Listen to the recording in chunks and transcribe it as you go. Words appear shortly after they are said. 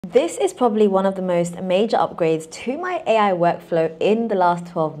This is probably one of the most major upgrades to my AI workflow in the last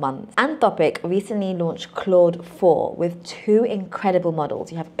 12 months. Anthropic recently launched Claude 4 with two incredible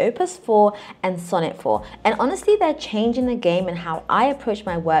models. You have Opus 4 and Sonnet 4. And honestly, they're changing the game in how I approach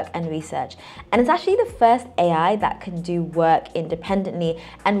my work and research. And it's actually the first AI that can do work independently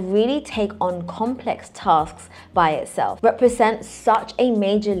and really take on complex tasks by itself. Represents such a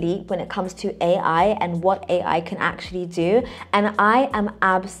major leap when it comes to AI and what AI can actually do. And I am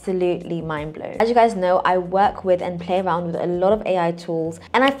absolutely mind blown. As you guys know, I work with and play around with a lot of AI tools,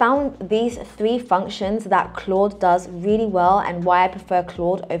 and I found these three functions that Claude does really well and why I prefer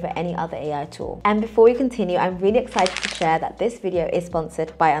Claude over any other AI tool. And before we continue, I'm really excited to share that this video is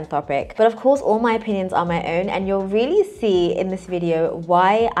sponsored by Anthropic. But of course, all my opinions are my own, and you'll really see in this video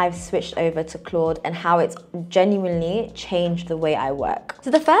why I've switched over to Claude and how it's genuinely changed the way I work.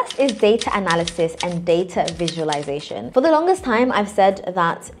 So the first is data analysis and data visualization. For the longest time, I've said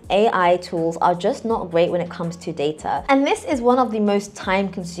that AI tools are just not great when it comes to data. And this is one of the most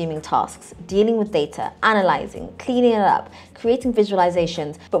time-consuming tasks, dealing with data, analyzing, cleaning it up, creating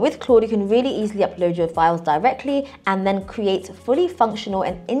visualizations. But with Claude, you can really easily upload your files directly and then create fully functional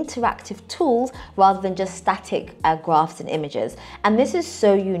and interactive tools rather than just static graphs and images. And this is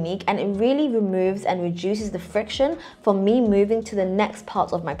so unique, and it really removes and reduces the friction for me moving to the next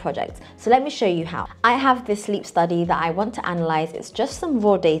part of my project. So let me show you how. I have this sleep study that I want to analyze. It's just some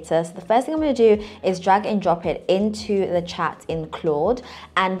raw data. So the first thing I'm going to do is drag and drop it into the chat in Claude,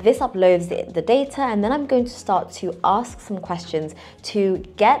 and this uploads the data, and then I'm going to start to ask some questions to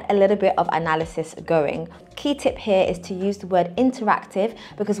get a little bit of analysis going. Key tip here is to use the word interactive,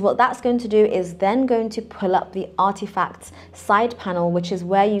 because what that's going to do is then going to pull up the artifacts side panel, which is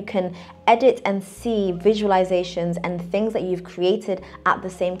where you can edit and see visualizations and things that you've created at the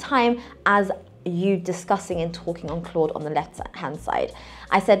same time as you discussing and talking on Claude on the left-hand side.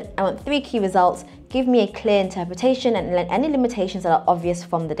 I said I want 3 key results, give me a clear interpretation and any limitations that are obvious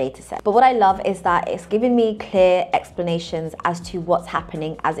from the data set. But what I love is that it's giving me clear explanations as to what's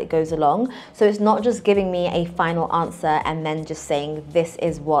happening as it goes along. So it's not just giving me a final answer and then just saying this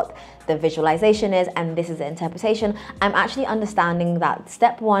is what the visualization is and this is the interpretation. I'm actually understanding that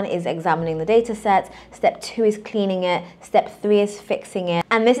step 1 is examining the data set, step 2 is cleaning it, step 3 is fixing it,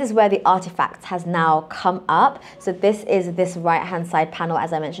 and this is where the artifacts has now come up. So this is this right hand side panel,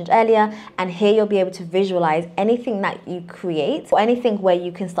 as I mentioned earlier, and here you'll be able to visualize anything that you create or anything where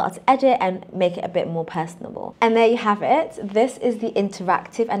you can start to edit and make it a bit more personable. And there you have it. This is the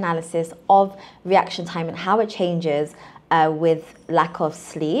interactive analysis of reaction time and how it changes with lack of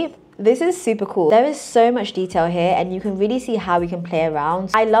sleep. This is super cool. There is so much detail here, and you can really see how we can play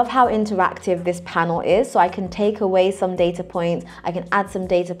around. I love how interactive this panel is, so I can take away some data points, I can add some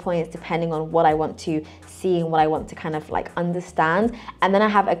data points depending on what I want to see and what I want to kind of like understand. And then I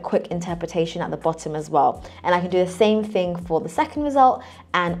have a quick interpretation at the bottom as well. And I can do the same thing for the second result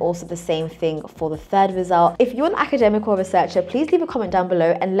and also the same thing for the third result. If you're an academic or researcher, please leave a comment down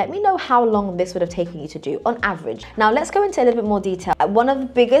below and let me know how long this would have taken you to do on average. Now let's go into a little bit more detail. One of the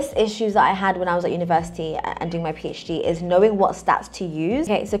biggest issues that I had when I was at university and doing my PhD is knowing what stats to use.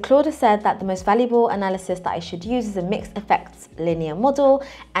 Okay, so Claude has said that the most valuable analysis that I should use is a mixed effects linear model,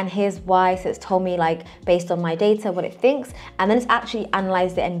 and here's why. So it's told me like based on my data what it thinks, and then it's actually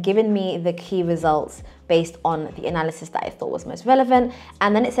analyzed it and given me the key results based on the analysis that I thought was most relevant.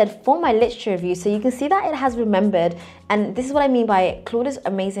 And then it said for my literature review, so you can see that it has remembered, and this is what I mean by Claude is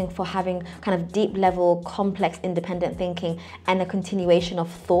amazing for having kind of deep level, complex, independent thinking and a continuation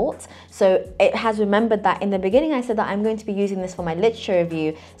of thought. So it has remembered that in the beginning I said that I'm going to be using this for my literature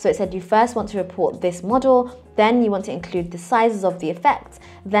review. So it said you first want to report this model, then you want to include the sizes of the effects,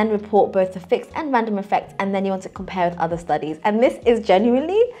 then report both the fixed and random effects, and then you want to compare with other studies. And this is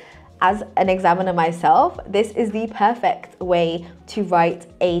genuinely, as an examiner myself, this is the perfect way to write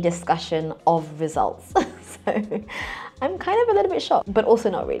a discussion of results. So I'm kind of a little bit shocked, but also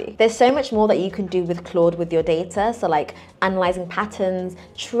not really. There's so much more that you can do with Claude with your data. So like analyzing patterns,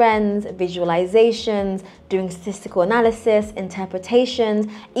 trends, visualizations, doing statistical analysis, interpretations,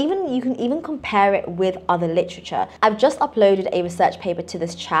 you can even compare it with other literature. I've just uploaded a research paper to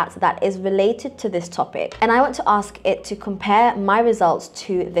this chat that is related to this topic, and I want to ask it to compare my results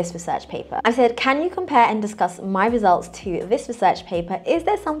to this research paper. I said, can you compare and discuss my results to this research paper? Is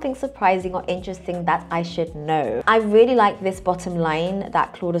there something surprising or interesting that I should know? I really like this bottom line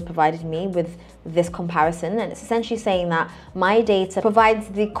that Claude has provided me with this comparison, and it's essentially saying that my data provides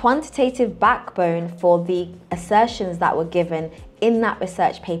the quantitative backbone for the assertions that were given in that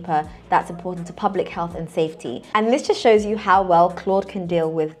research paper that's important to public health and safety. And this just shows you how well Claude can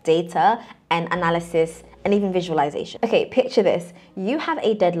deal with data and analysis and even visualization. Okay, picture this. You have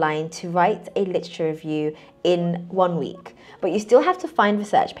a deadline to write a literature review in 1 week, but you still have to find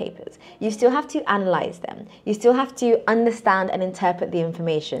research papers. You still have to analyze them. You still have to understand and interpret the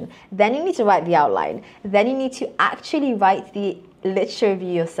information. Then you need to write the outline. Then you need to actually write the literature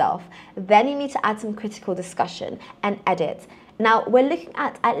review yourself. Then you need to add some critical discussion and edit. Now, we're looking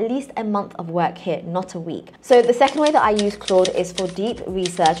at least a month of work here, not a week. So the second way that I use Claude is for deep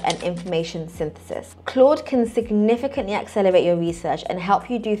research and information synthesis. Claude can significantly accelerate your research and help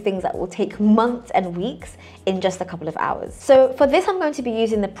you do things that will take months and weeks in just a couple of hours. So for this, I'm going to be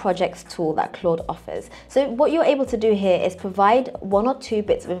using the projects tool that Claude offers. So what you're able to do here is provide 1 or 2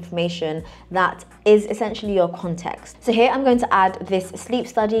 bits of information that is essentially your context. So here I'm going to add this sleep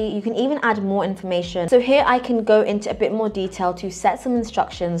study. You can even add more information. So here I can go into a bit more detail to set some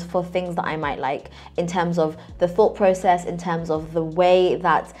instructions for things that I might like in terms of the thought process, in terms of the way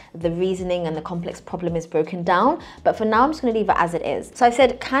that the reasoning and the complex problem is broken down. But for now, I'm just going to leave it as it is. So I've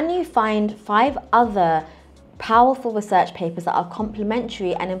said, can you find 5 other powerful research papers that are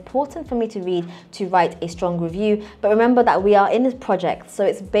complementary and important for me to read to write a strong review? But remember that we are in this project, so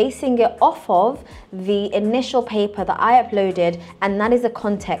it's basing it off of the initial paper that I uploaded, and that is the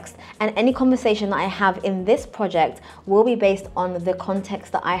context. And any conversation that I have in this project will be based on the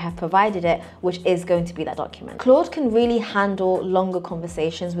context that I have provided it, which is going to be that document. Claude can really handle longer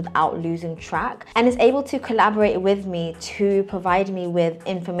conversations without losing track, and is able to collaborate with me to provide me with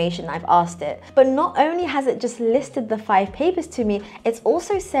information I've asked it. But not only has it just listed the 5 papers to me, it's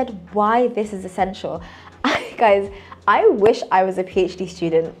also said why this is essential. Guys, I wish I was a PhD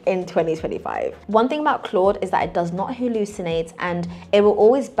student in 2025. One thing about Claude is that it does not hallucinate, and it will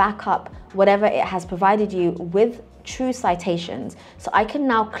always back up whatever it has provided you with true citations. So I can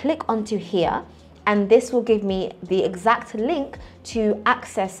now click onto here, and this will give me the exact link to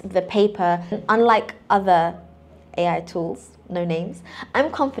access the paper. Unlike other AI tools, no names, I'm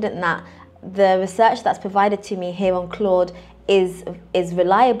confident that the research that's provided to me here on Claude is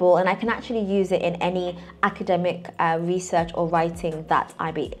reliable, and I can actually use it in any academic research or writing that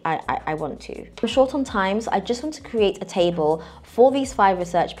I want to. I'm short on time, so I just want to create a table for these 5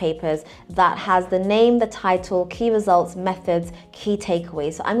 research papers that has the name, the title, key results, methods, key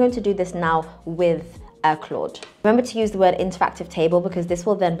takeaways. So I'm going to do this now with Claude. Remember to use the word interactive table, because this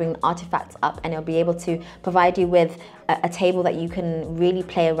will then bring artifacts up and it'll be able to provide you with a table that you can really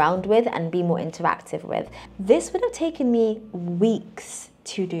play around with and be more interactive with. This would have taken me weeks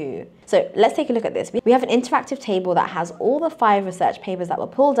to do. So let's take a look at this. We have an interactive table that has all the 5 research papers that were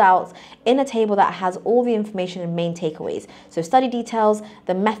pulled out in a table that has all the information and main takeaways. So study details,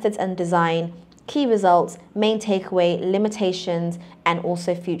 the methods and design, key results, main takeaway, limitations, and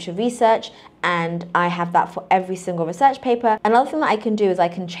also future research. And I have that for every single research paper. Another thing that I can do is I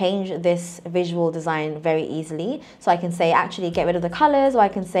can change this visual design very easily. So I can say, actually get rid of the colors, or I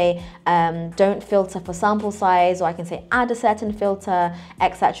can say, don't filter for sample size, or I can say add a certain filter,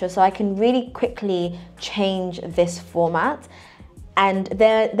 etc. So I can really quickly change this format. And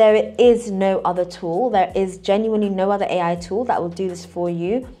there is no other tool. There is genuinely no other AI tool that will do this for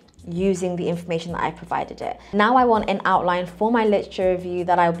you using the information that I provided it. Now I want an outline for my literature review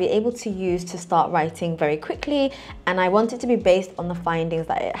that I'll be able to use to start writing very quickly, and I want it to be based on the findings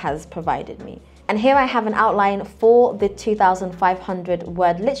that it has provided me. And here I have an outline for the 2,500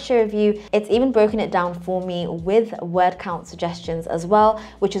 word literature review. It's even broken it down for me with word count suggestions as well,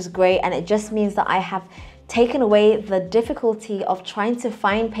 which is great, and it just means that I have taken away the difficulty of trying to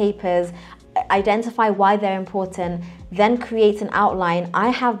find papers, identify why they're important, then create an outline. I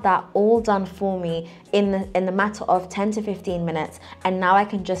have that all done for me in the matter of 10 to 15 minutes. And now I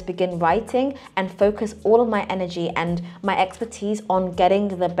can just begin writing and focus all of my energy and my expertise on getting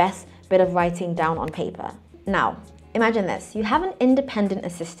the best bit of writing down on paper. Now, imagine this. You have an independent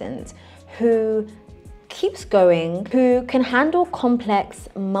assistant who keeps going, who can handle complex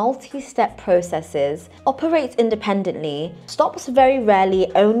multi-step processes, operates independently, stops very rarely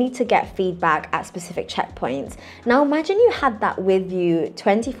only to get feedback at specific checkpoints. Now imagine you had that with you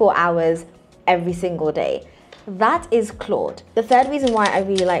 24 hours every single day. That is Claude. The third reason why I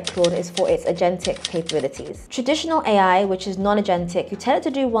really like Claude is for its agentic capabilities. Traditional AI, which is non-agentic, you tell it to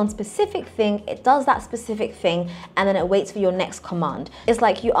do one specific thing, it does that specific thing, and then it waits for your next command. It's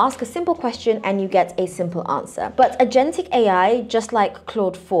like you ask a simple question and you get a simple answer. But agentic AI, just like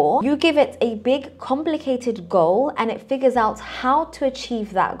Claude 4, you give it a big complicated goal and it figures out how to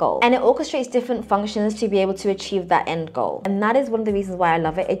achieve that goal. And it orchestrates different functions to be able to achieve that end goal. And that is one of the reasons why I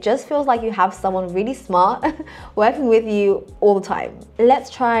love it. It just feels like you have someone really smart working with you all the time. Let's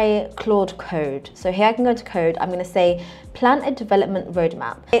try Claude Code. So here I can go to code. I'm going to say plan a development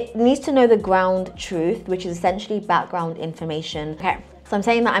roadmap. It needs to know the ground truth, which is essentially background information. Okay. So I'm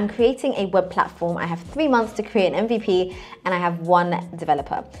saying that I'm creating a web platform. I have 3 months to create an MVP and I have 1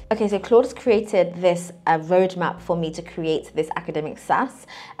 developer. Okay, so Claude has created this roadmap for me to create this academic SaaS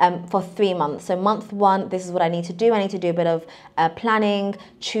for 3 months. So month 1, this is what I need to do. I need to do a bit of planning,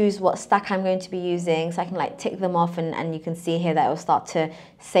 choose what stack I'm going to be using so I can like tick them off, and you can see here that it will start to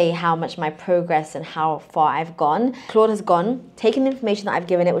say how much my progress and how far I've gone. Claude has gone, taken the information that I've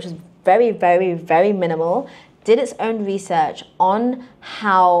given it, which is very, very, very minimal, did its own research on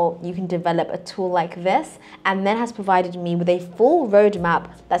how you can develop a tool like this, and then has provided me with a full roadmap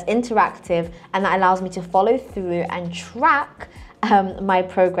that's interactive and that allows me to follow through and track my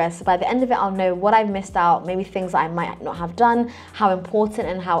progress. By the end of it, I'll know what I've missed out, maybe things that I might not have done, how important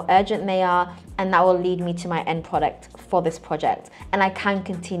and how urgent they are, and that will lead me to my end product for this project. And I can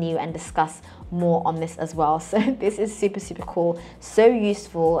continue and discuss more on this as well. So this is super, super cool, so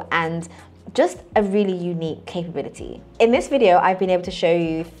useful, and just a really unique capability. In this video, I've been able to show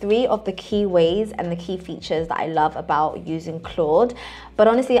you 3 of the key ways and the key features that I love about using Claude. But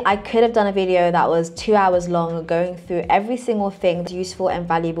honestly, I could have done a video that was 2 hours long going through every single thing that's useful and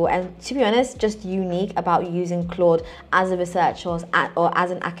valuable, and to be honest, just unique about using Claude as a researcher or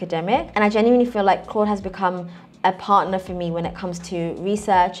as an academic. And I genuinely feel like Claude has become a partner for me when it comes to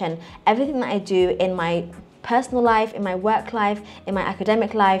research and everything that I do in my personal life, in my work life, in my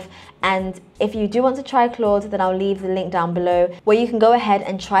academic life. And if you do want to try Claude, then I'll leave the link down below where you can go ahead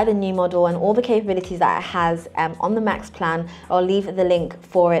and try the new model and all the capabilities that it has on the max plan. I'll leave the link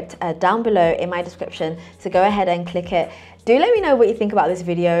for it down below in my description, so go ahead and click it. Do let me know what you think about this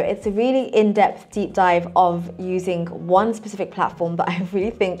video. It's a really in-depth deep dive of using one specific platform that I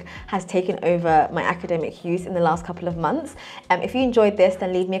really think has taken over my academic use in the last couple of months. If you enjoyed this,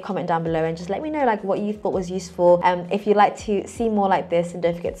 then leave me a comment down below and just let me know like what you thought was useful. If you'd like to see more like this, and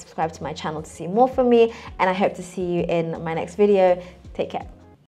don't forget to subscribe to my channel to see more from me. And I hope to see you in my next video. Take care.